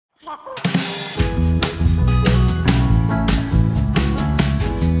Hello,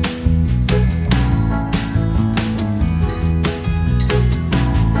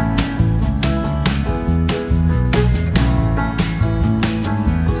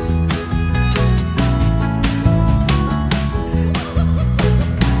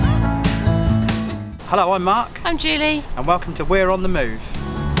 I'm Mark. I'm Julie. And welcome to We're on the Move.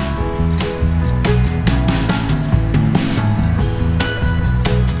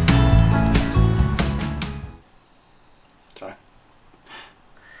 Sorry.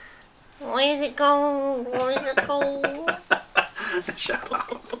 Where is it going? Where is it going? Shut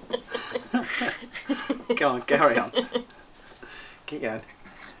up. Go on, carry on. Keep going.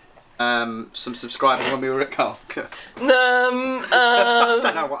 Some subscribers when we were at Carl. I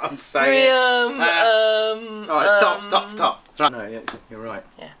don't know what I'm saying. Alright, stop. No, yeah, you're right.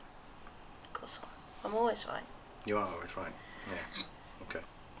 Yeah. Of course I'm always right. You are always right. Yeah. Okay.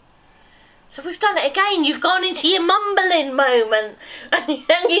 So we've done it again. You've gone into your mumbling moment. And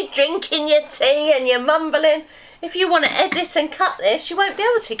you're drinking your tea and you're mumbling. If you want to edit and cut this, you won't be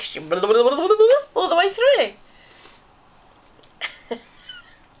able to because you're all the way through.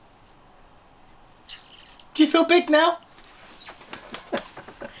 Do you feel big now?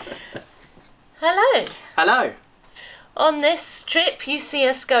 Hello. Hello. On this trip you see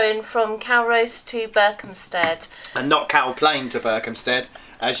us going from Calrose to Berkhamsted. And not Cow Plain to Berkhamsted,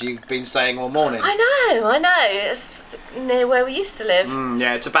 as you've been saying all morning. I know. It's near where we used to live.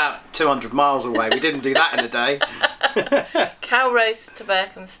 Yeah, it's about 200 miles away. We didn't do that in a day. Calrose to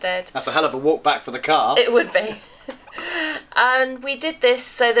Berkhamsted. That's a hell of a walk back for the car. It would be. And we did this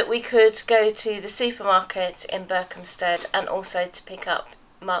so that we could go to the supermarket in Berkhamsted and also to pick up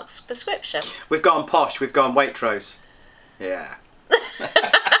Mark's prescription. We've gone posh, we've gone Waitrose. Yeah.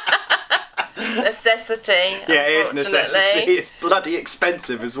 Necessity. Yeah, it is necessity. It's bloody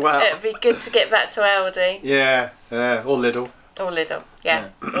expensive as well. It'd be good to get back to Aldi. Yeah, or Lidl. Or Lidl, yeah.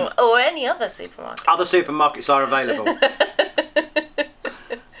 Or any other supermarket. Other supermarkets are available.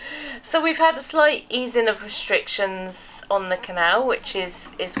 So we've had a slight easing of restrictions on the canal, which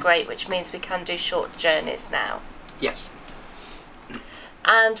is great, which means we can do short journeys now. Yes.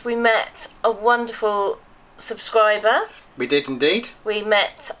 And we met a wonderful subscriber. We did indeed. We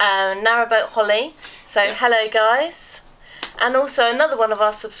met Narrowboat Holly, so yeah. Hello guys. And also another one of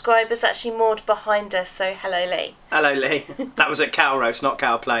our subscribers actually moored behind us, so hello Lee. Hello Lee. That was at Calrose, not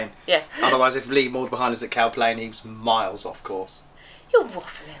Cow Plain. Yeah. Otherwise if Lee moored behind us at Cow Plain, he was miles off course. You're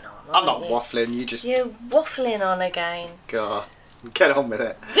waffling on. I'm not waffling, you just... You're waffling on again. God, get on with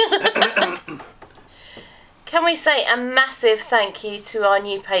it. Can we say a massive thank you to our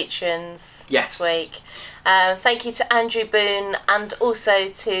new patrons this week? Thank you to Andrew Boone and also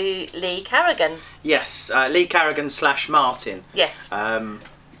to Lee Carrigan. Yes, Lee Carrigan / Martin. Yes.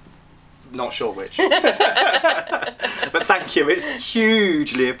 Not sure which. But thank you, it's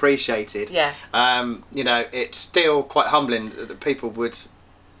hugely appreciated. Yeah. You know, it's still quite humbling that people would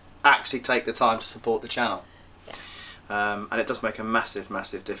actually take the time to support the channel. Yeah. And it does make a massive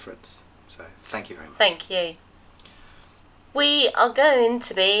difference. So thank you very much. Thank you. We are going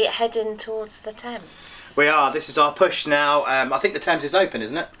to be heading towards the Thames. We are. This is our push now. I think the Thames is open,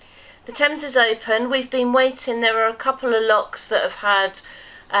 isn't it? The Thames is open. We've been waiting. There are a couple of locks that have had...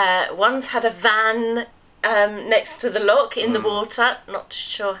 one's had a van next to the lock in the water. Not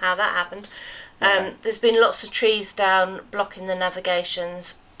sure how that happened. There's been lots of trees down blocking the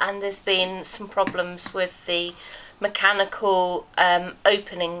navigations, and there's been some problems with the mechanical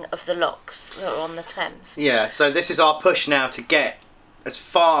opening of the locks that are on the Thames. Yeah, so this is our push now to get as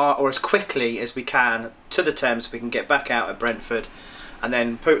far or as quickly as we can to the Thames so we can get back out at Brentford and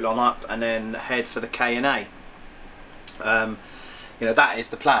then Pootlon up and then head for the K&A. You know, that is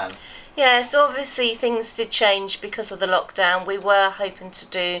the plan. Yeah, so obviously things did change because of the lockdown. We were hoping to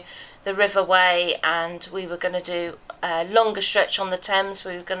do the Riverway and we were going to do a longer stretch on the Thames.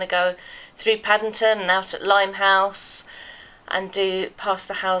 We were going to go through Paddington and out at Limehouse and do past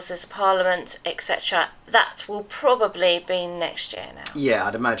the Houses of Parliament, etc. That will probably be next year now. Yeah,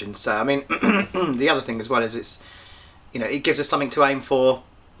 I'd imagine so. I mean, the other thing as well is it's, you know, it gives us something to aim for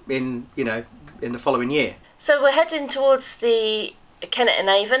in, you know, in the following year. So we're heading towards the Kennet and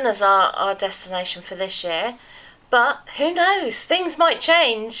Avon as our destination for this year, but who knows, things might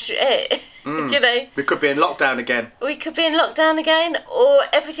change. You know, we could be in lockdown again. We could be in lockdown again, or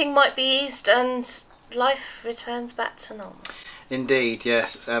everything might be eased and life returns back to normal. Indeed,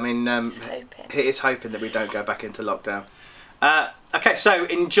 yes. I mean, it's hoping that we don't go back into lockdown. Okay, so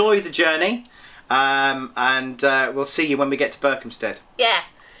enjoy the journey, and we'll see you when we get to Berkhamsted. Yeah,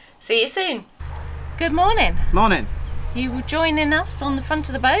 see you soon. Good morning. Morning. you were joining us on the front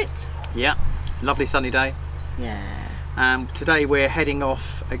of the boat. Yeah, lovely sunny day. Yeah. Today we're heading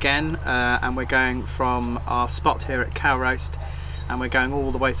off again, and we're going from our spot here at Cow Roast, and we're going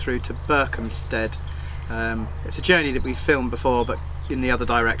all the way through to Berkhamsted. It's a journey that we've filmed before, but in the other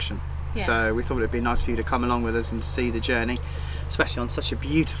direction. Yeah. So we thought it'd be nice for you to come along with us and see the journey, especially on such a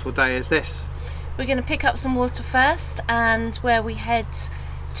beautiful day as this. We're going to pick up some water first, and where we head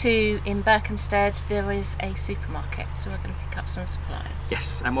to in Berkhamsted there is a supermarket, so we're going to pick up some supplies.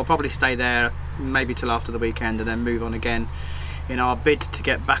 Yes, and we'll probably stay there maybe till after the weekend and then move on again in our bid to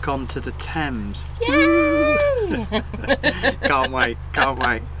get back onto the Thames. Yay! Can't wait, can't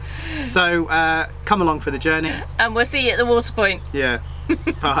wait. So come along for the journey. And we'll see you at the water point. Yeah.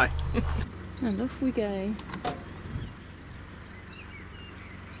 Bye. And off we go.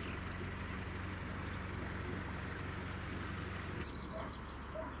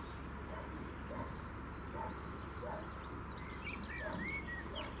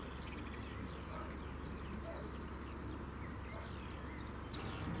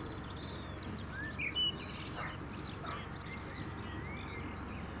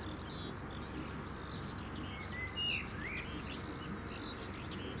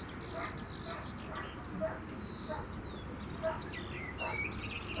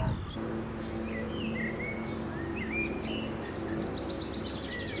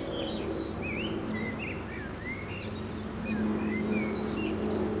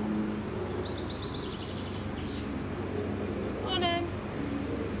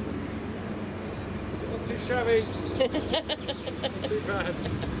 Too shabby. Not too bad.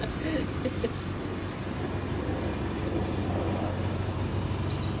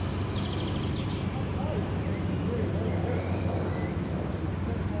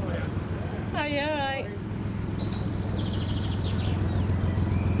 Oh, you alright?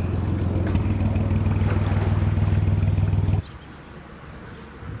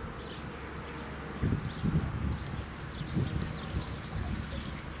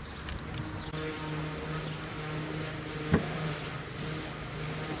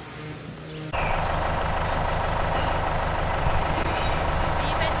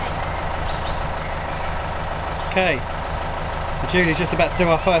 Okay, so Julie's just about to do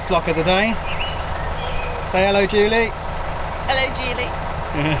our first lock of the day. Say hello, Julie. Hello, Julie.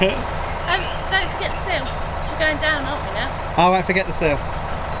 Don't forget the seal. We're going down, aren't we now? I won't forget the seal.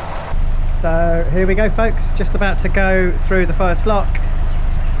 So here we go, folks, just about to go through the first lock.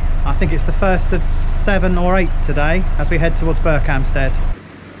 I think it's the first of 7 or 8 today as we head towards Berkhamsted.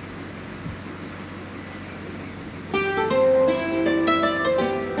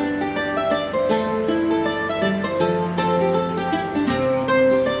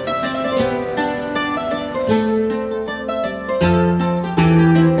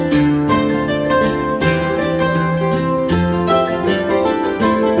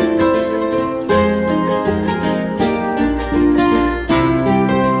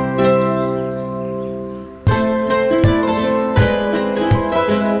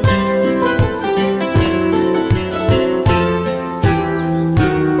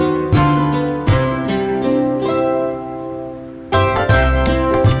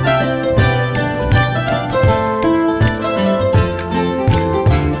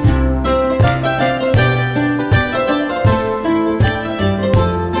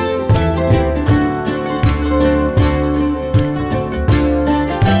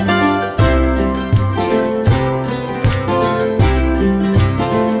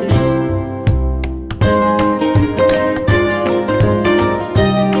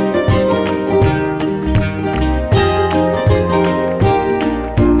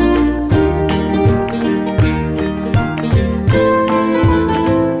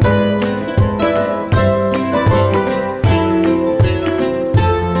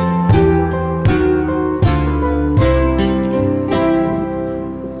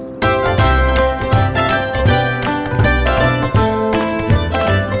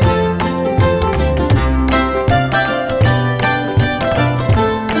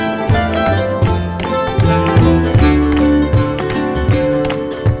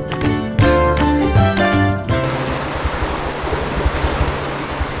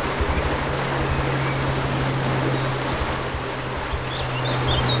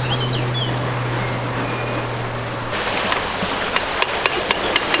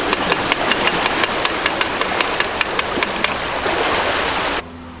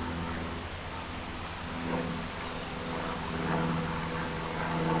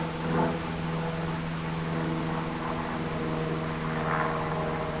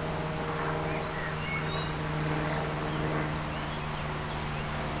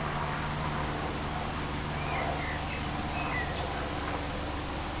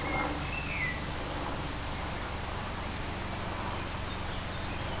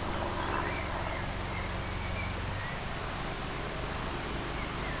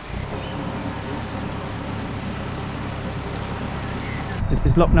 This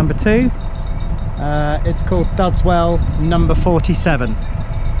is lock number 2. It's called Dudswell number 47.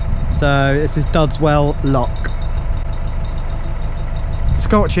 So this is Dudswell lock.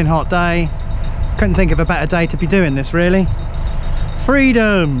 Scorching hot day. Couldn't think of a better day to be doing this, really.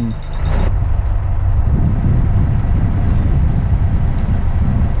 Freedom!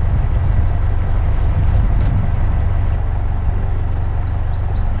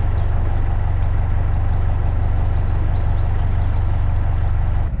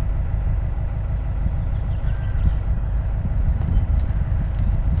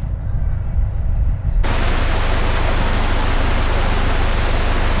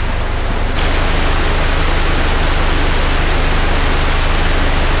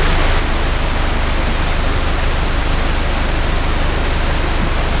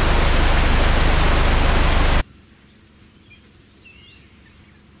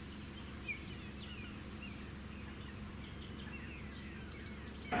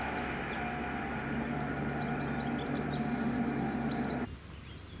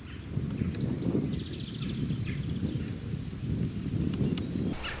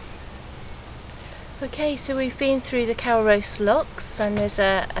 Okay, so we've been through the Calrose locks, and there's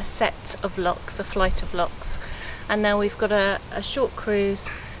a set of locks, a flight of locks, and now we've got a short cruise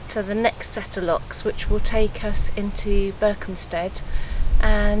to the next set of locks, which will take us into Berkhamsted,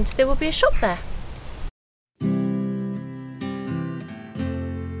 and there will be a shop there.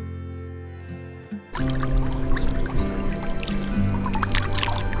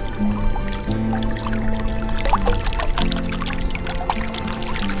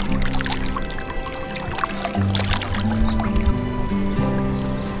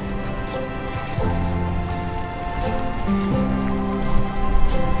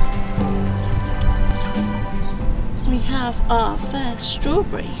 Our first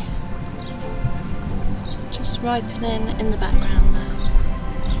strawberry just ripening in the background there.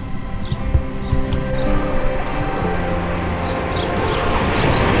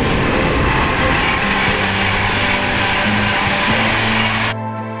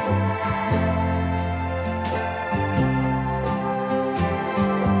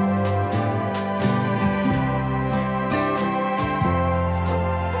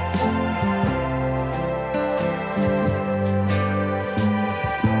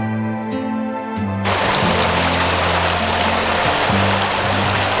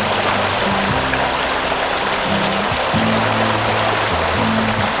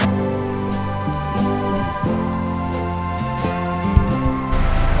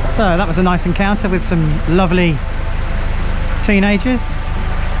 So that was a nice encounter with some lovely teenagers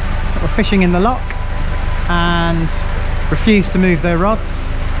that were fishing in the lock and refused to move their rods,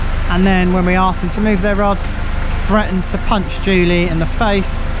 and then when we asked them to move their rods, threatened to punch Julie in the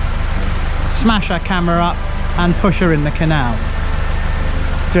face, smash her camera up and push her in the canal.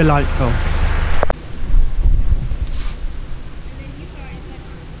 Delightful.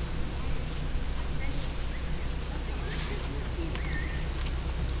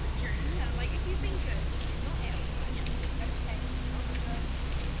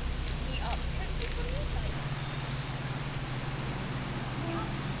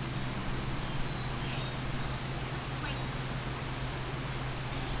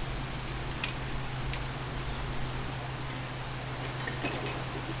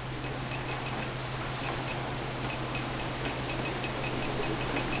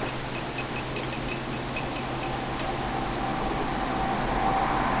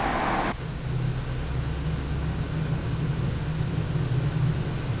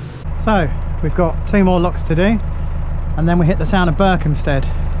 So we've got 2 more locks to do, and then we hit the town of Berkhamsted.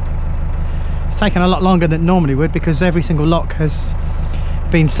 It's taken a lot longer than it normally would because every single lock has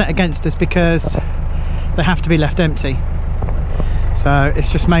been set against us because they have to be left empty. So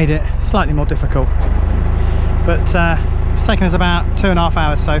it's just made it slightly more difficult. But it's taken us about 2.5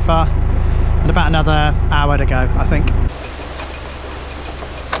 hours so far, and about another hour to go, I think.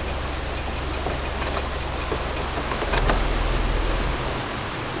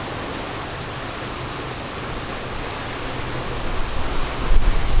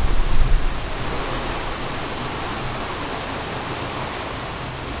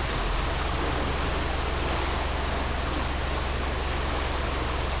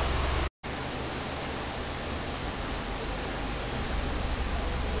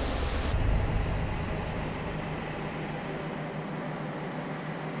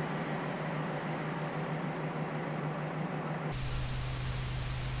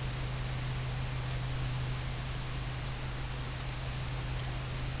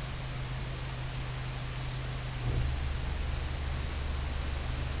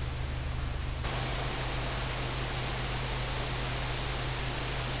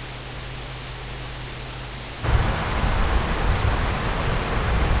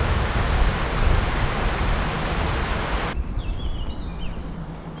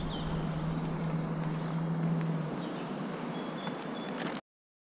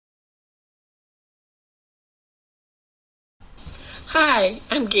 Hi,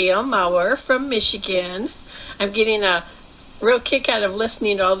 I'm Gail Mauer from Michigan. I'm getting a real kick out of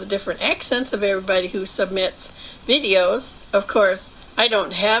listening to all the different accents of everybody who submits videos. Of course, I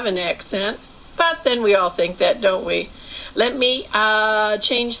don't have an accent, but then we all think that, don't we? Let me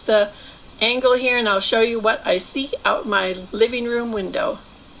change the angle here and I'll show you what I see out my living room window.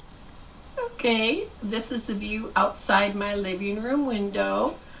 Okay, this is the view outside my living room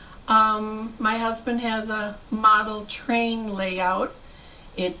window. My husband has a model train layout.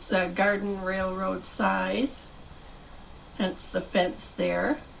 It's a garden railroad size, hence the fence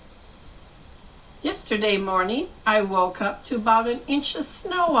there. Yesterday morning, I woke up to about an inch of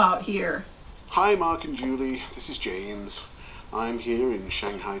snow out here. Hi Mark and Julie, this is James. I'm here in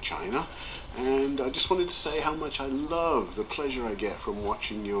Shanghai, China, and I just wanted to say how much I love the pleasure I get from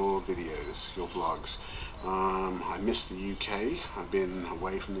watching your videos, your vlogs. I miss the UK. I've been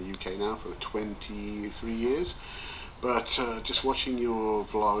away from the UK now for 23 years, but just watching your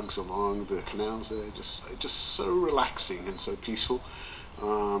vlogs along the canals there, just so relaxing and so peaceful.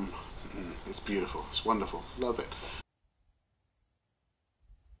 It's beautiful, it's wonderful, love it.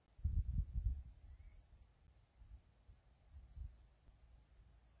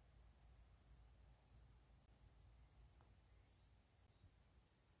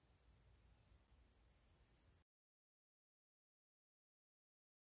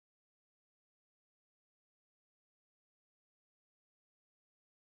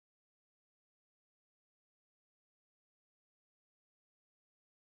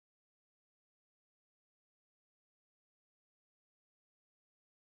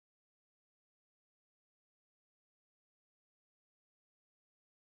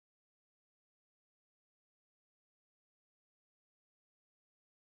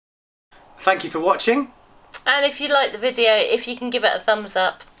 Thank you for watching. And if you like the video, if you can give it a thumbs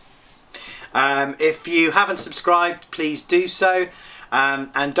up. If you haven't subscribed, please do so.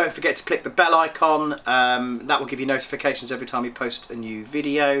 And don't forget to click the bell icon. That will give you notifications every time we post a new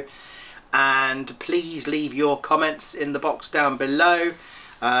video. And please leave your comments in the box down below.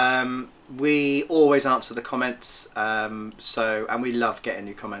 We always answer the comments, and we love getting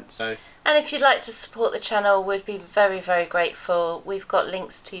new comments. And if you'd like to support the channel, we'd be very, very grateful. We've got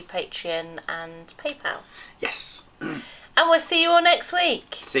links to Patreon and PayPal. Yes. And we'll see you all next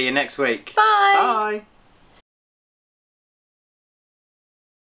week. See you next week. Bye. Bye.